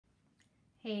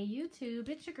Hey YouTube,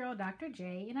 it's your girl Dr.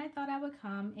 J, and I thought I would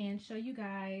come and show you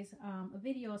guys a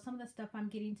video of some of the stuff I'm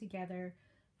getting together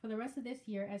for the rest of this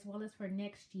year as well as for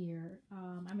next year.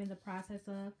 I'm in the process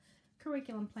of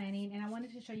curriculum planning, and I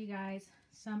wanted to show you guys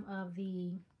some of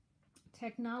the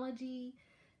technology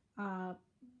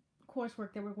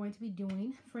coursework that we're going to be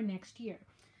doing for next year.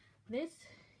 This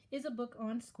is a book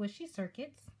on squishy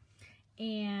circuits,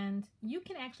 and you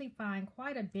can actually find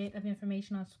quite a bit of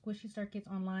information on squishy circuits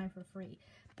online for free.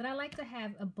 But I like to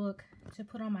have a book to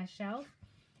put on my shelf.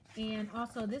 And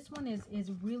also this one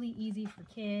is really easy for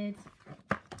kids.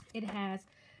 It has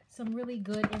some really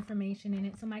good information in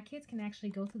it, so my kids can actually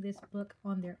go through this book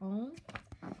on their own.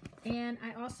 And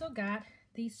I also got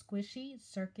the squishy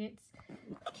circuits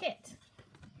kit.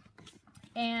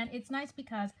 And it's nice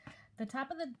because the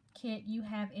top of the kit you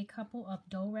have a couple of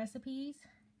dough recipes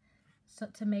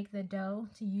to make the dough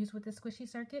to use with the squishy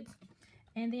circuits,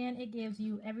 and then it gives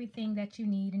you everything that you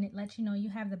need, and it lets you know you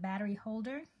have the battery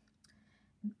holder,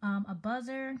 a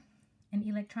buzzer, an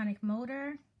electronic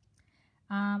motor,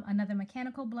 another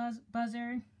mechanical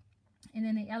buzzer, and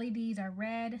then the LEDs are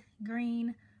red,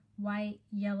 green, white,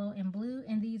 yellow, and blue,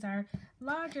 and these are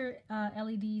larger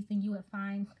LEDs than you would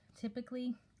find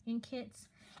typically in kits.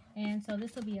 And so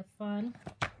this will be a fun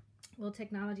little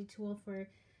technology tool for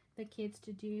the kids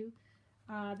to do.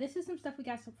 This is some stuff we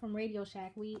got from Radio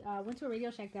Shack. We went to a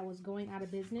Radio Shack that was going out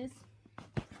of business,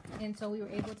 and so we were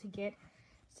able to get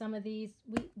some of these.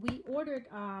 We ordered,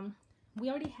 we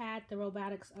already had the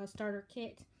robotics starter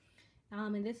kit,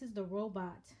 and this is the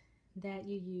robot that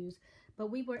you use,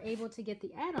 but we were able to get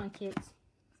the add-on kits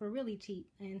for really cheap.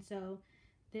 And so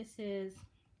this is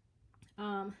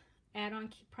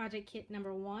add-on project kit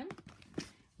number 1,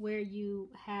 where you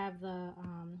have the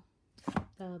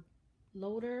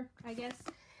loader, I guess,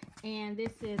 and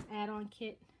this is add-on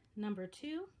kit number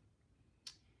 2.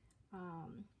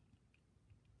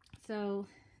 So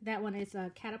that one is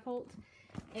a catapult,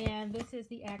 and this is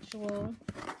the actual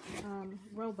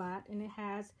robot, and it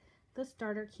has the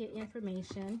starter kit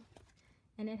information,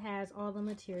 and it has all the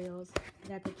materials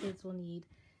that the kids will need.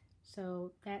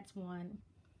 So that's one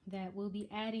that we'll be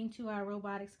adding to our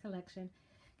robotics collection,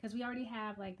 because we already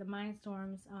have like the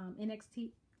Mindstorms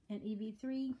NXT and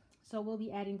EV3. So we'll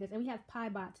be adding this, and we have Pi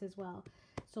bots as well.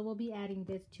 So we'll be adding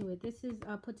this to it. This is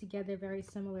put together very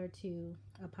similar to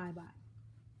a Pi bot.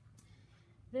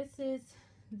 This is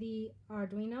the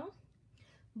Arduino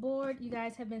board. You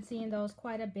guys have been seeing those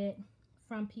quite a bit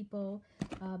from people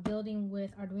building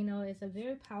with Arduino. It's a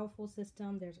very powerful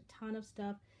system. There's a ton of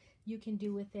stuff you can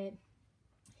do with it.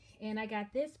 And I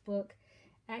got this book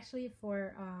actually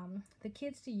for the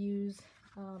kids to use.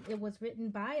 It was written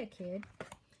by a kid,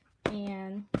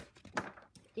 and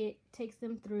it takes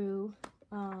them through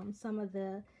some of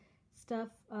the stuff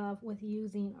with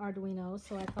using Arduino,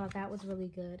 so I thought that was really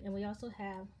good. And we also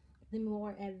have the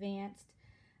more advanced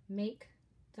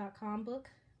make.com book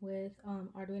with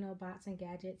Arduino bots and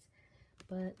gadgets,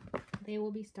 but they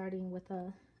will be starting with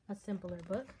a simpler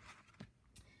book.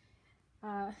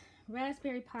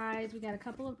 Raspberry Pis, we got a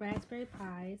couple of Raspberry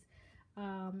Pis.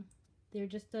 They're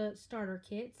just the starter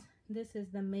kits. This is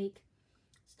the make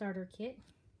starter kit,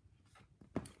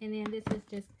 and then this is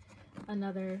just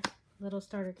another little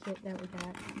starter kit that we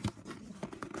got.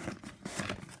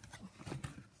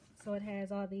 So it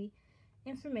has all the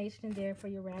information there for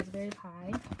your Raspberry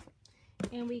Pi,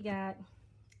 and we got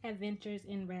adventures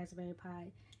in Raspberry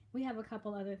Pi. We have a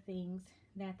couple other things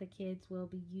that the kids will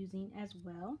be using as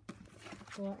well.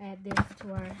 So we'll add this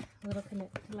to our little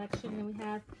collection, and we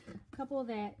have a couple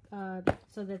that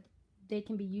so that they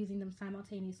can be using them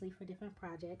simultaneously for different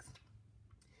projects.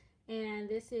 And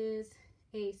this is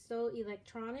a So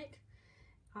Electronic,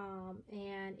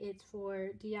 and it's for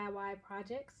DIY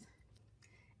projects.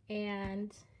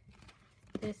 And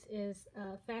this is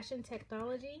Fashion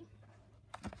Technology,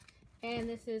 and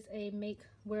this is a Make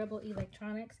Wearable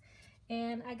Electronics.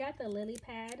 And I got the lily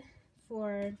pad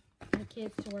for the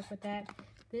kids to work with that.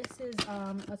 This is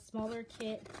a smaller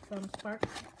kit from Spark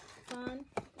Fun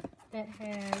that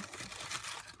has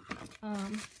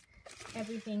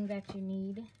everything that you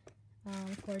need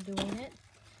for doing it,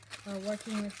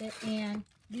 working with it. And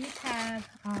these have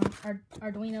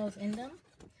Arduinos in them,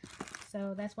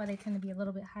 so that's why they tend to be a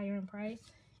little bit higher in price.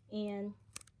 And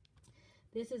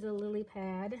this is a lily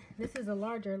pad. This is a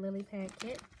larger lily pad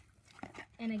kit,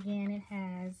 and again it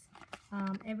has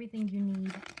everything you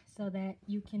need so that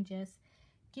you can just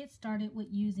get started with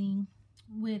using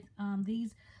with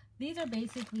these are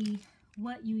basically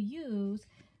what you use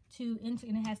to enter,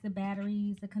 and it has the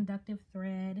batteries, the conductive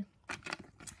thread.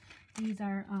 These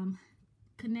are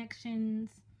connections,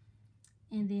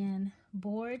 and then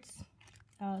boards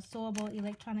sewable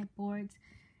electronic boards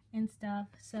and stuff.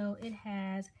 So it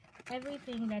has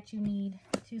everything that you need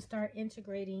to start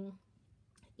integrating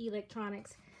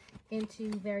electronics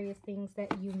into various things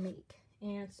that you make.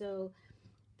 And so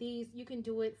these, you can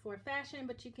do it for fashion,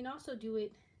 but you can also do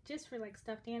it just for like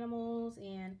stuffed animals.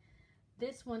 And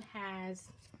this one has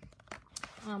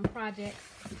projects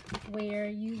where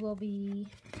you will be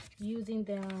using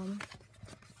them,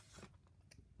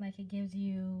 like it gives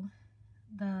you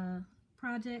the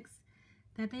projects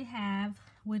that they have,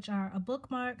 which are a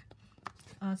bookmark,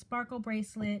 a sparkle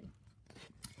bracelet,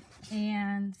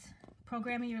 and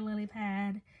programming your lily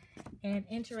pad, and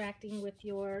interacting with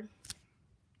your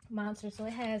monster. So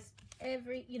it has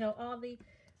every, all the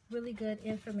really good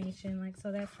information. Like,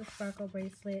 so that's the sparkle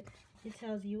bracelet. It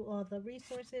tells you all the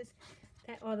resources,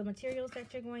 all the materials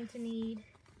that you're going to need.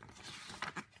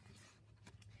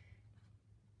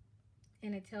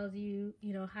 And it tells you,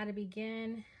 how to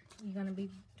begin. You're going to be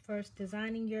first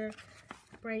designing your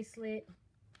bracelet,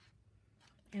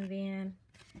 and then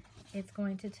it's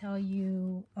going to tell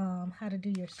you how to do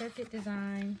your circuit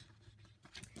design,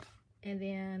 and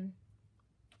then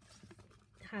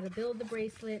how to build the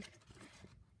bracelet,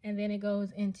 and then it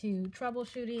goes into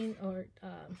troubleshooting, or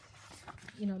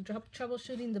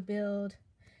troubleshooting the build,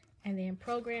 and then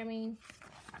programming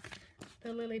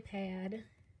the lily pad.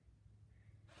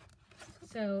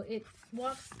 So it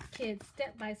walks kids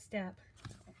step by step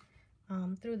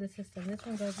through the system. This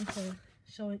one goes into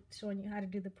showing you how to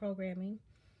do the programming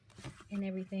and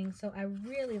everything. So I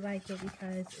really like it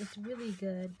because it's really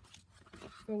good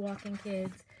for walking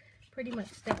kids pretty much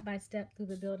step by step through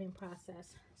the building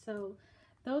process. So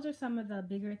those are some of the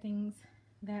bigger things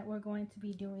that we're going to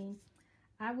be doing.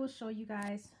 I will show you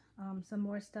guys some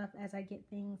more stuff as I get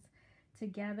things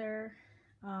together.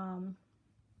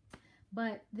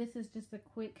 But this is just a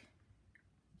quick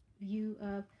view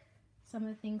of some of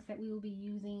the things that we will be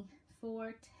using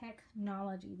for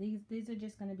technology. These are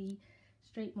just going to be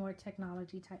straight more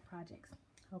technology type projects.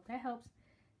 Hope that helps.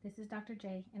 This is Dr.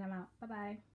 J, and I'm out. Bye-bye.